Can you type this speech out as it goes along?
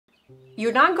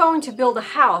You're not going to build a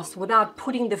house without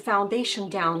putting the foundation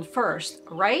down first,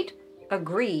 right?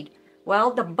 Agreed.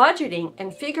 Well, the budgeting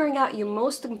and figuring out your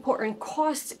most important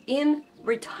costs in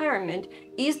retirement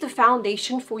is the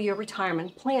foundation for your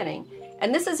retirement planning.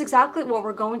 And this is exactly what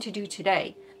we're going to do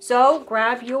today. So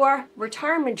grab your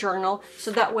retirement journal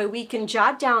so that way we can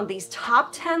jot down these top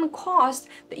 10 costs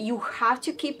that you have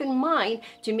to keep in mind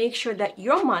to make sure that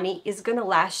your money is going to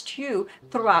last you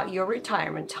throughout your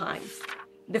retirement time.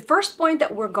 The first point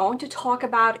that we're going to talk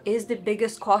about is the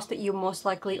biggest cost that you most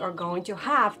likely are going to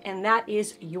have, and that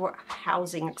is your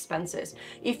housing expenses.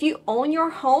 If you own your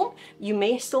home, you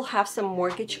may still have some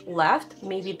mortgage left.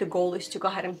 Maybe the goal is to go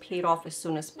ahead and pay it off as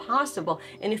soon as possible.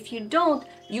 And if you don't,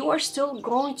 you are still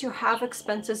going to have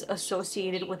expenses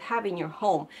associated with having your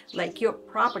home, like your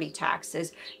property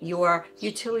taxes, your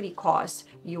utility costs,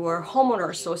 your homeowner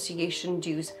association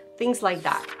dues, things like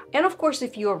that. And of course,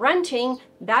 if you're renting,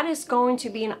 that is going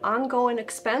to be an ongoing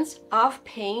expense of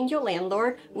paying your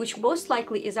landlord, which most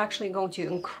likely is actually going to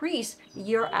increase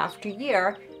year after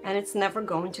year, and it's never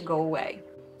going to go away.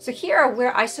 So here are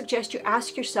where I suggest you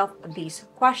ask yourself these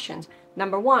questions.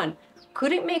 Number one,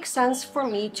 could it make sense for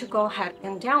me to go ahead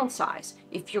and downsize?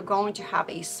 If you're going to have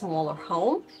a smaller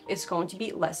home, it's going to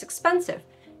be less expensive.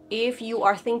 If you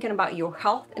are thinking about your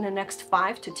health in the next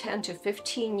 5 to 10 to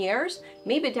 15 years,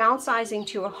 maybe downsizing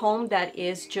to a home that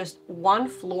is just one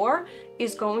floor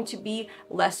is going to be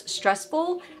less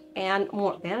stressful and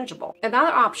more manageable.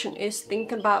 Another option is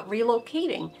thinking about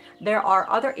relocating. There are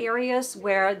other areas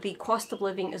where the cost of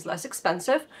living is less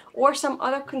expensive, or some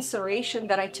other consideration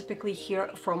that I typically hear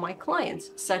from my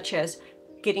clients, such as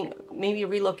maybe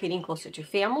relocating closer to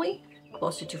family,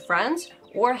 closer to friends,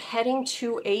 or heading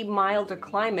to a milder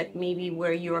climate, maybe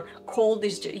where you're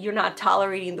not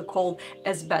tolerating the cold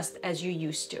as best as you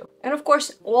used to. And of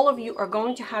course, all of you are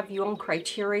going to have your own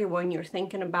criteria when you're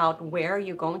thinking about where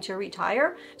you're going to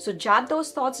retire. So jot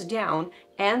those thoughts down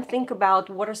and think about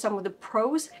what are some of the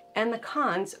pros and the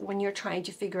cons when you're trying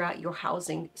to figure out your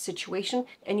housing situation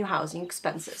and your housing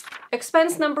expenses.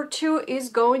 Expense number 2 is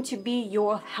going to be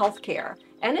your healthcare.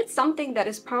 And it's something that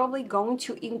is probably going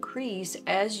to increase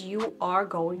as you are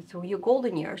going through your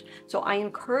golden years. So I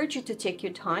encourage you to take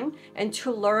your time and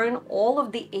to learn all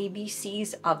of the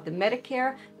ABCs of the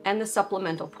Medicare and the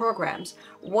supplemental programs.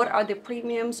 What are the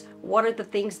premiums? What are the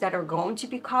things that are going to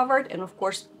be covered? And of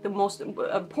course, the most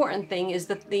important thing is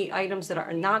the items that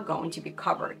are not going to be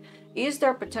covered. Is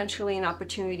there potentially an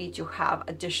opportunity to have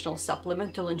additional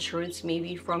supplemental insurance,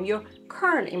 maybe from your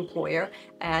current employer?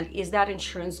 And is that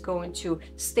insurance going to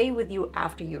stay with you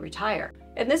after you retire?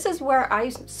 And this is where I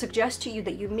suggest to you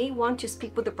that you may want to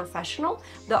speak with a professional.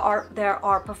 There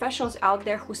are professionals out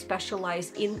there who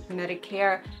specialize in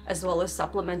Medicare as well as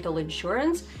supplemental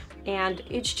insurance. And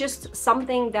it's just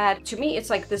something that, to me, it's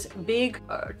like this big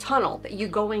tunnel that you're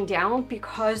going down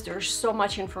because there's so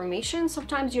much information.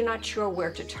 Sometimes you're not sure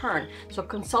where to turn. So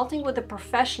consulting with a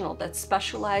professional that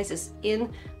specializes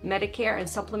in Medicare and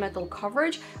supplemental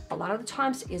coverage, a lot of the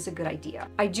times is a good idea.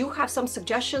 I do have some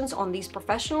suggestions on these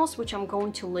professionals, which I'm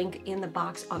going to link in the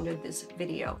box under this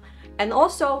video. And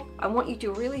also, I want you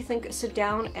to really sit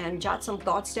down and jot some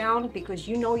thoughts down, because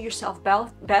you know yourself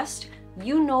best.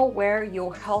 You know where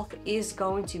your health is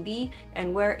going to be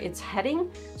and where it's heading.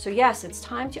 So yes, it's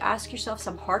time to ask yourself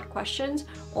some hard questions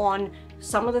on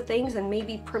some of the things and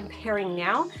maybe preparing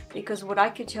now, because what I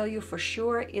can tell you for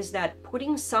sure is that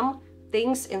putting some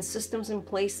things and systems in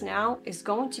place now is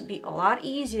going to be a lot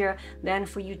easier than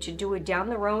for you to do it down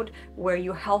the road where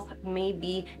your health may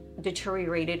be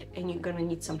deteriorated and you're going to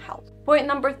need some help. Point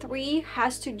number 3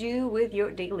 has to do with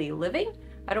your daily living.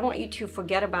 I don't want you to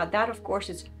forget about that. Of course,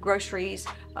 it's groceries,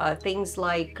 things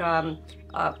like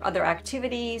other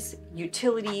activities,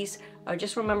 utilities.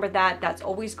 Just remember that that's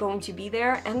always going to be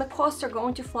there, and the costs are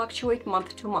going to fluctuate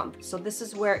month to month. So this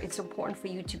is where it's important for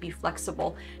you to be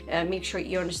flexible and make sure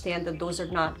you understand that those are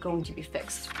not going to be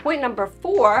fixed. Point number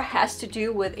 4 has to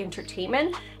do with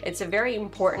entertainment. It's a very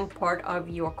important part of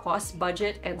your cost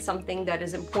budget and something that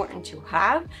is important to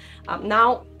have.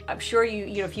 Now, I'm sure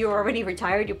if you're already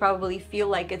retired, you probably feel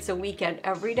like it's a weekend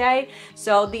every day.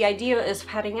 So the idea is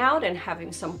heading out and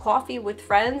having some coffee with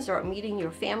friends, or meeting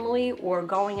your family, or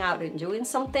going out and doing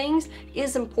some things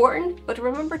is important. But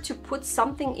remember to put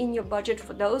something in your budget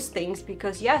for those things,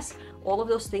 because yes, all of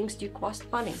those things do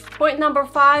cost money. Point number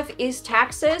 5 is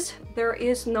taxes. There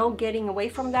is no getting away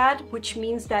from that, which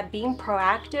means that being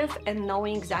proactive and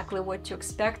knowing exactly what to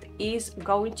expect is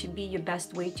going to be your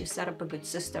best way to set up a good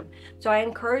system. So I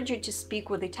encourage you to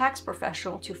speak with a tax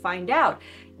professional to find out,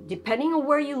 depending on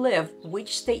where you live,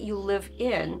 which state you live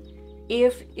in,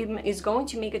 if it is going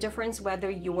to make a difference whether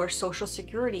your Social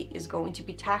Security is going to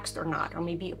be taxed or not, or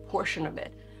maybe a portion of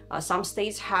it. Some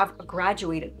states have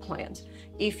graduated plans.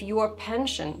 If your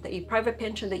pension, the private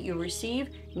pension that you receive,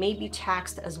 may be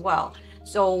taxed as well.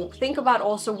 So think about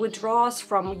also withdrawals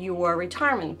from your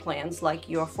retirement plans, like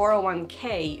your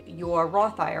 401k, your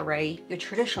Roth IRA, your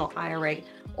traditional IRA.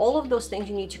 All of those things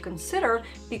you need to consider,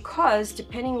 because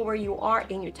depending where you are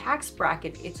in your tax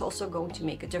bracket, it's also going to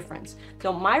make a difference.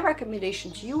 So my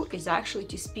recommendation to you is actually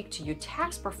to speak to your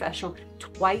tax professional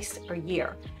twice a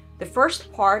year. The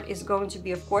first part is going to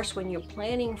be, of course, when you're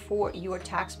planning for your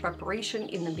tax preparation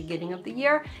in the beginning of the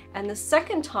year. And the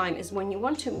second time is when you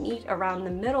want to meet around the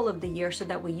middle of the year, so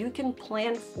that way you can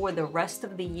plan for the rest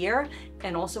of the year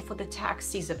and also for the tax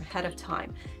season ahead of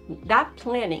time. That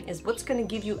planning is what's going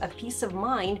to give you a peace of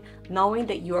mind, knowing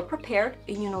that you're prepared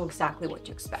and you know exactly what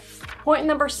to expect. Point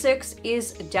number 6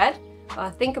 is debt.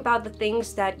 Think about the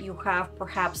things that you have,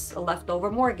 perhaps a leftover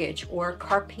mortgage or a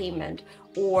car payment,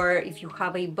 or if you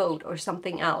have a boat or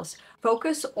something else.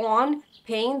 Focus on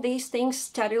paying these things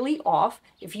steadily off.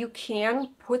 If you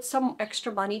can, put some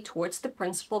extra money towards the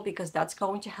principal, because that's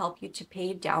going to help you to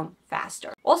pay it down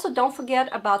faster. Also, don't forget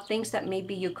about things that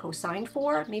maybe you co-signed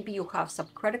for. Maybe you have some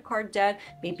credit card debt.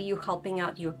 Maybe you're helping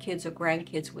out your kids or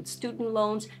grandkids with student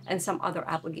loans and some other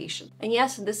obligations. And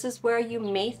yes, this is where you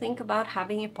may think about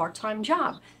having a part-time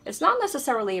job. It's not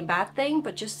necessarily a bad thing,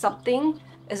 but just something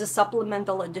as a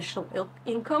supplemental additional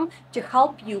income to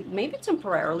help you, maybe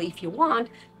temporarily if you want,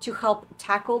 to help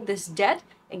tackle this debt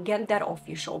and get that off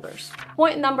your shoulders.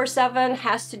 Point number 7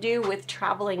 has to do with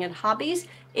traveling and hobbies.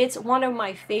 It's one of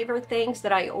my favorite things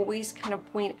that I always kind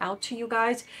of point out to you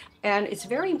guys, and it's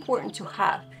very important to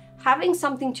have. Having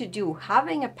something to do,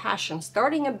 having a passion,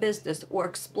 starting a business, or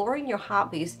exploring your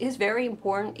hobbies is very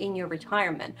important in your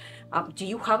retirement. Do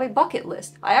you have a bucket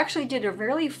list? I actually did a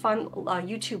really fun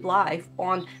YouTube live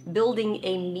on building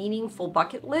a meaningful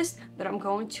bucket list that I'm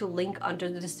going to link under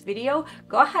this video.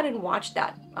 Go ahead and watch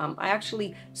that. I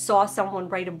actually saw someone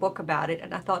write a book about it,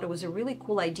 and I thought it was a really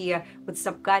cool idea with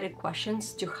some guided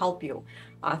questions to help you.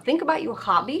 Think about your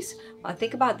hobbies,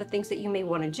 think about the things that you may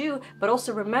want to do, but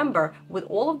also remember, with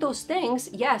all of those things,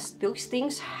 yes, those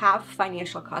things have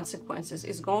financial consequences.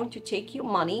 It's going to take you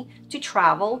money to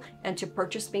travel and to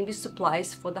purchase maybe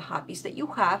supplies for the hobbies that you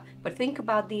have, but think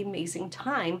about the amazing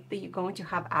time that you're going to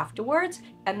have afterwards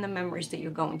and the memories that you're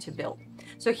going to build.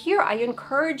 So here I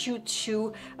encourage you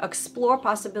to explore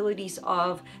possibilities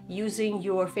of using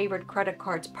your favorite credit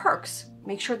card's perks.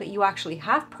 Make sure that you actually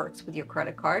have perks with your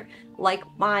credit card, like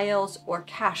miles or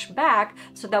cash back,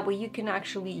 so that way you can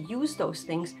actually use those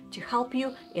things to help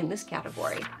you in this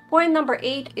category. Point number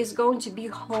 8 is going to be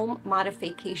home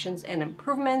modifications and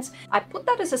improvements. I put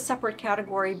that as a separate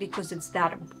category because it's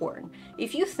that important.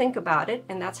 If you think about it,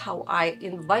 and that's how I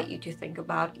invite you to think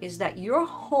about, is that your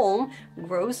home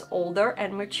grows older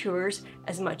and matures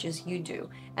as much as you do.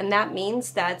 And that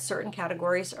means that certain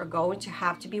categories are going to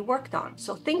have to be worked on.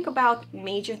 So think about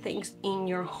major things in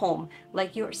your home,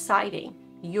 like your siding,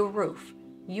 your roof,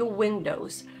 your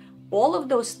windows. All of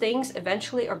those things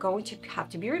eventually are going to have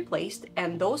to be replaced,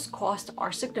 and those costs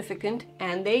are significant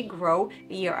and they grow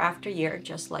year after year,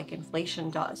 just like inflation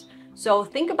does. So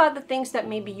think about the things that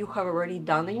maybe you have already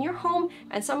done in your home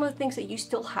and some of the things that you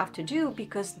still have to do,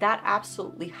 because that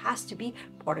absolutely has to be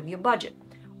part of your budget.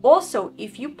 Also,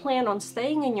 if you plan on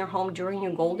staying in your home during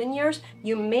your golden years,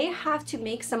 you may have to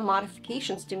make some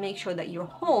modifications to make sure that your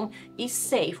home is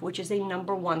safe, which is a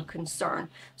 #1 concern.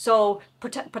 So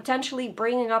potentially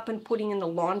bringing up and putting in the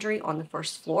laundry on the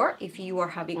first floor if you are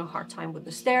having a hard time with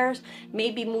the stairs,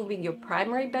 maybe moving your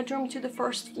primary bedroom to the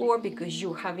first floor because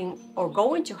you're having or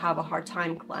going to have a hard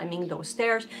time climbing those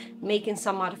stairs, making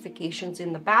some modifications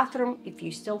in the bathroom if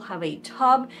you still have a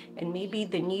tub, and maybe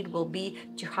the need will be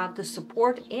to have the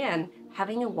support and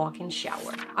having a walk-in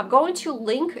shower. I'm going to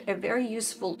link a very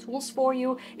useful tools for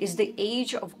you, is the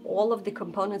age of all of the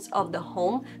components of the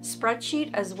home spreadsheet,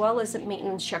 as well as a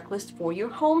maintenance checklist for your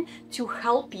home to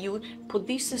help you put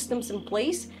these systems in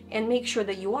place and make sure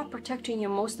that you are protecting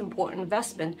your most important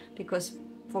investment, because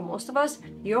for most of us,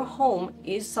 your home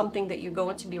is something that you're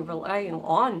going to be relying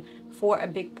on for a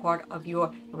big part of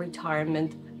your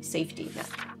retirement safety net.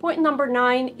 Point number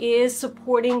 9 is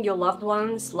supporting your loved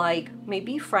ones, like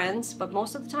maybe friends, but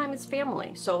most of the time it's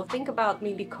family. So think about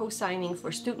maybe co-signing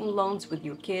for student loans with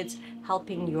your kids,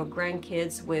 helping your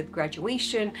grandkids with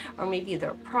graduation, or maybe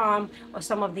their prom, or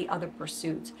some of the other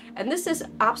pursuits. And this is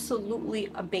absolutely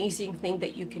amazing thing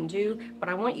that you can do, but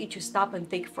I want you to stop and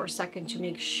think for a second to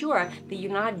make sure that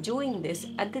you're not doing this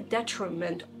at the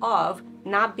detriment of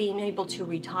not being able to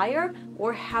retire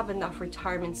or have enough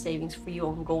retirement savings for you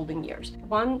on golden years.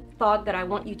 One thought that I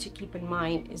want you to keep in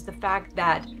mind is the fact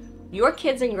that your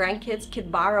kids and grandkids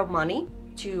could borrow money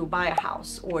to buy a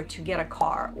house or to get a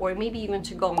car or maybe even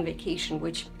to go on vacation,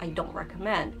 which I don't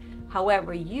recommend.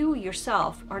 However, you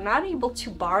yourself are not able to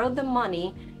borrow the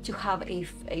money to have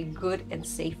a good and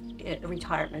safe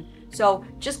retirement. So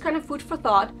just kind of food for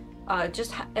thought,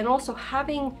 and also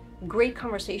having great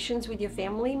conversations with your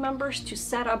family members to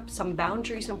set up some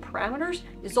boundaries and parameters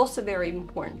is also very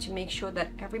important to make sure that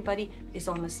everybody is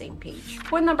on the same page.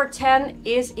 Point number 10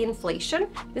 is inflation.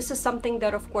 This is something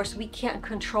that of course we can't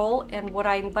control, and what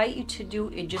I invite you to do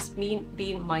is just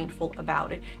being mindful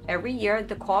about it. Every year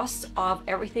the cost of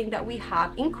everything that we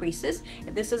have increases,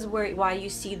 and this is why you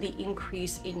see the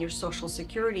increase in your Social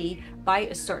Security by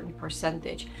a certain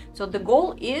percentage. So the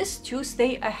goal is to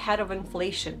stay ahead of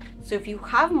inflation. So if you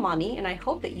have money, and I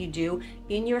hope that you do,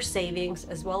 in your savings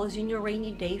as well as in your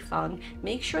rainy day fund,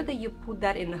 make sure that you put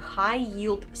that in a high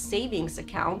yield savings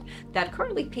account that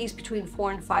currently pays between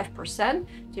 4 and 5%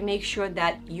 to make sure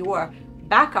that your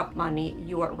backup money,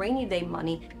 your rainy day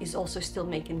money, is also still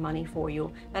making money for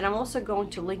you. And I'm also going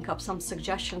to link up some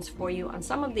suggestions for you on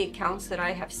some of the accounts that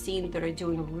I have seen that are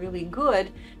doing really good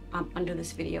under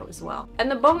this video as well. And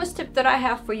the bonus tip that I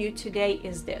have for you today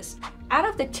is this. Out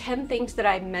of the 10 things that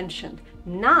I mentioned,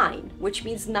 9, which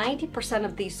means 90%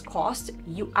 of these costs,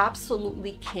 you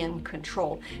absolutely can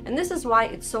control. And this is why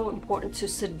it's so important to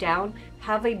sit down,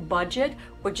 have a budget,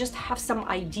 or just have some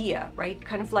idea, right?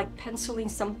 Kind of like penciling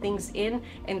some things in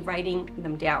and writing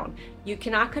them down. You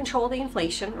cannot control the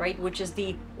inflation, right? Which is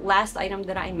the last item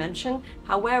that I mentioned.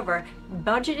 However,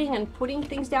 budgeting and putting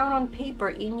things down on paper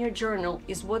in your journal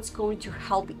is what's going to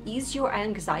help ease your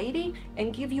anxiety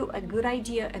and give you a good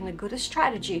idea and a good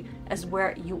strategy as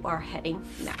where you are heading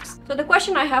next. So the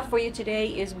question I have for you today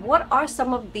is, what are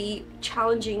some of the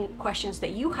challenging questions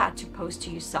that you had to pose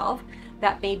to yourself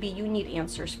that maybe you need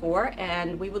answers for?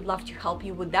 And we would love to help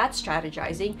you with that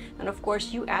strategizing. And of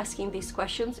course, you asking these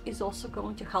questions is also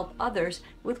going to help others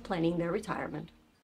with planning their retirement.